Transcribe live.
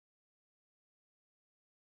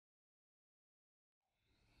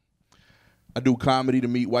I do comedy to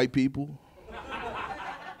meet white people.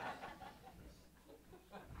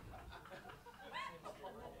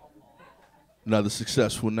 Another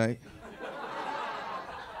successful night.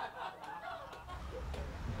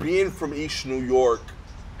 Being from East New York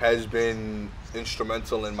has been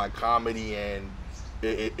instrumental in my comedy, and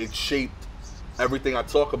it shaped everything I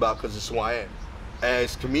talk about because it's who I am.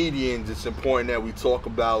 As comedians, it's important that we talk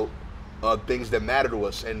about things that matter to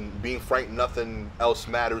us, and being frank, nothing else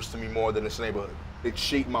matters to me more than this neighborhood. It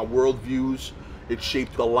shaped my worldviews. It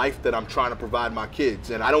shaped the life that I'm trying to provide my kids.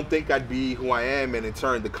 And I don't think I'd be who I am, and in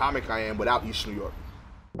turn, the comic I am, without East New York.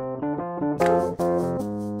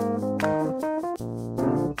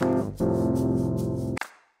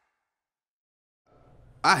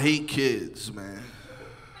 I hate kids, man.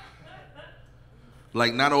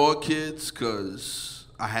 Like, not all kids, because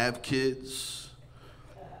I have kids,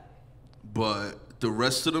 but the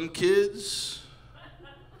rest of them kids,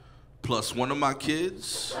 plus one of my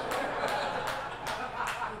kids,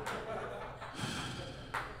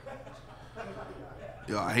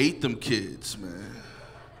 yo, I hate them kids, man.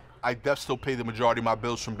 I definitely still pay the majority of my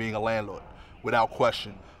bills from being a landlord, without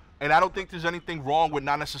question. And I don't think there's anything wrong with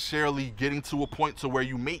not necessarily getting to a point to where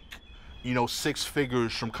you make, you know, 6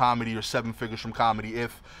 figures from comedy or 7 figures from comedy.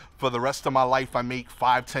 If for the rest of my life I make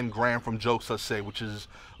 5, 10 grand from jokes, let's say, which is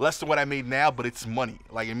less than what I made now, but it's money.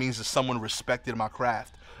 Like, it means that someone respected my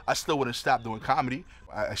craft. I still wouldn't stop doing comedy.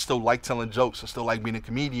 I still like telling jokes. I still like being a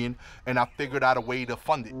comedian, and I figured out a way to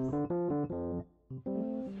fund it.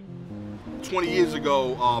 20 years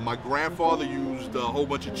ago, my grandfather used a whole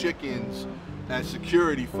bunch of chickens as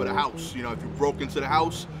security for the house. You know, if you broke into the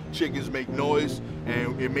house, chickens make noise,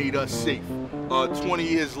 and it made us safe. 20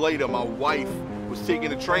 years later, my wife was taking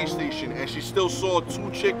the train station, and she still saw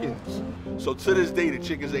 2 chickens. So to this day, the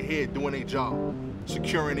chickens are here doing their job,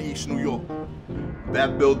 securing East New York.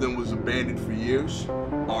 That building was abandoned for years,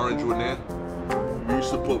 Orange one there. We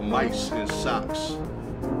used to put mice in socks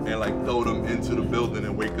and like throw them into the building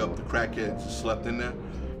and wake up the crackheads that slept in there.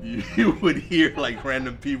 You would hear like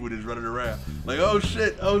random people just running around. Like, oh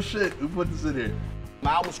shit, who put this in here?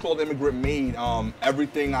 My album's called Immigrant Made.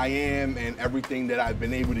 Everything I am and everything that I've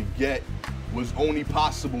been able to get was only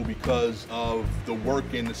possible because of the work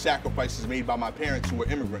and the sacrifices made by my parents, who were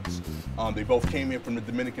immigrants. They both came here from the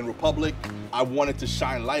Dominican Republic. I wanted to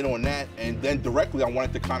shine light on that, and then directly I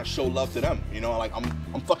wanted to kind of show love to them. You know, like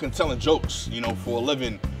I'm fucking telling jokes, you know, for a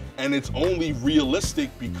living, and it's only realistic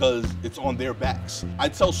because it's on their backs. I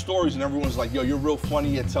tell stories and everyone's like, yo, you're real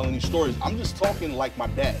funny at telling these stories. I'm just talking like my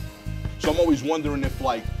dad. So I'm always wondering if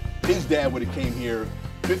like his dad would have came here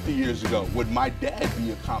 50 years ago, would my dad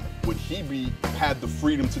be a comic? Would he had the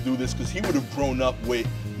freedom to do this? Because he would have grown up with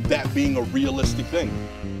that being a realistic thing.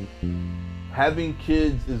 Having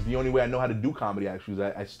kids is the only way I know how to do comedy, actually.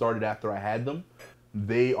 I started after I had them.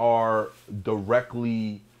 They are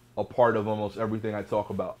directly a part of almost everything I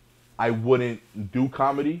talk about. I wouldn't do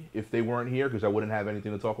comedy if they weren't here, because I wouldn't have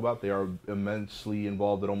anything to talk about. They are immensely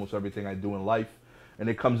involved in almost everything I do in life, and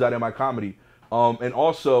it comes out in my comedy. And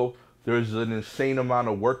also, there's an insane amount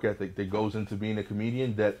of work ethic that goes into being a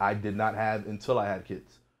comedian that I did not have until I had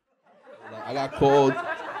kids. I got called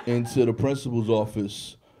into the principal's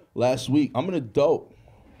office last week. I'm an adult.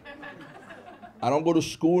 I don't go to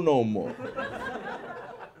school no more.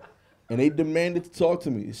 And they demanded to talk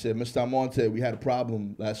to me. They said, Mr. Almonte, we had a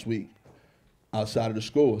problem last week outside of the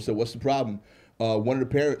school. I said, what's the problem? One of the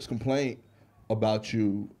parents complained about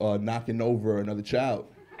you knocking over another child.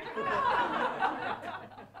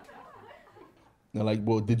 They're like,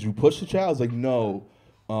 well, did you push the child? I was like, no.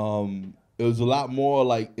 It was a lot more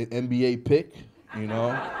like an NBA pick, you know?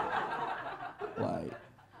 Like,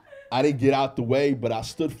 I didn't get out the way, but I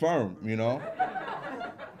stood firm, you know?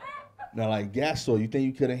 Now, like, Gastor, you think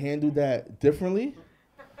you could have handled that differently?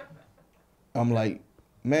 I'm like,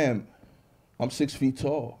 ma'am, I'm 6 feet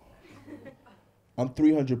tall. I'm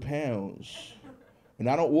 300 pounds, and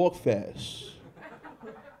I don't walk fast.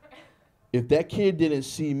 If that kid didn't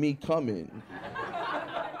see me coming,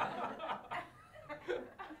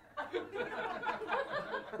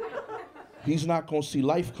 he's not gonna see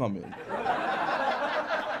life coming.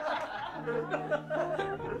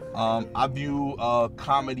 I view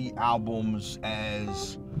comedy albums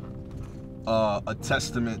as a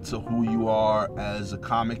testament to who you are as a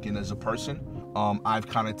comic and as a person. I've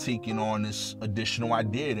kind of taken on this additional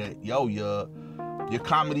idea that, yo, your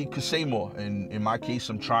comedy could say more. And in my case,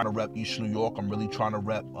 I'm trying to rep East New York. I'm really trying to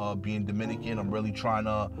rep being Dominican. I'm really trying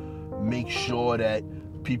to make sure that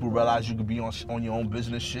people realize you could be on your own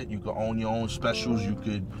business shit. You could own your own specials. You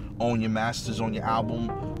could own your masters on your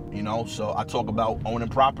album. You know, so I talk about owning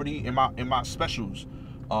property in my specials.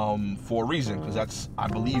 for a reason, because I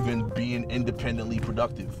believe in being independently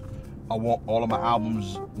productive. I want all of my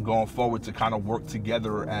albums going forward to kind of work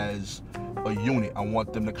together as a unit. I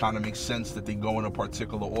want them to kind of make sense, that they go in a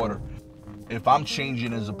particular order. If I'm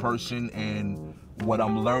changing as a person and what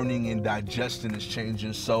I'm learning and digesting is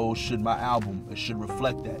changing, so should my album. It should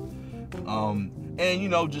reflect that. And, you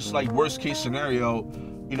know, just like worst case scenario,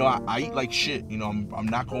 you know, I eat like shit. You know, I'm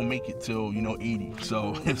not gonna make it till, you know, 80.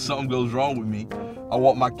 So if something goes wrong with me, I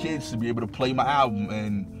want my kids to be able to play my album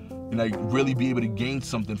and, you know, really be able to gain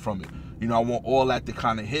something from it. You know, I want all that to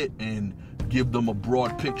kind of hit and give them a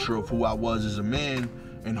broad picture of who I was as a man,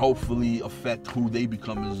 and hopefully affect who they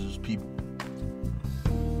become as people.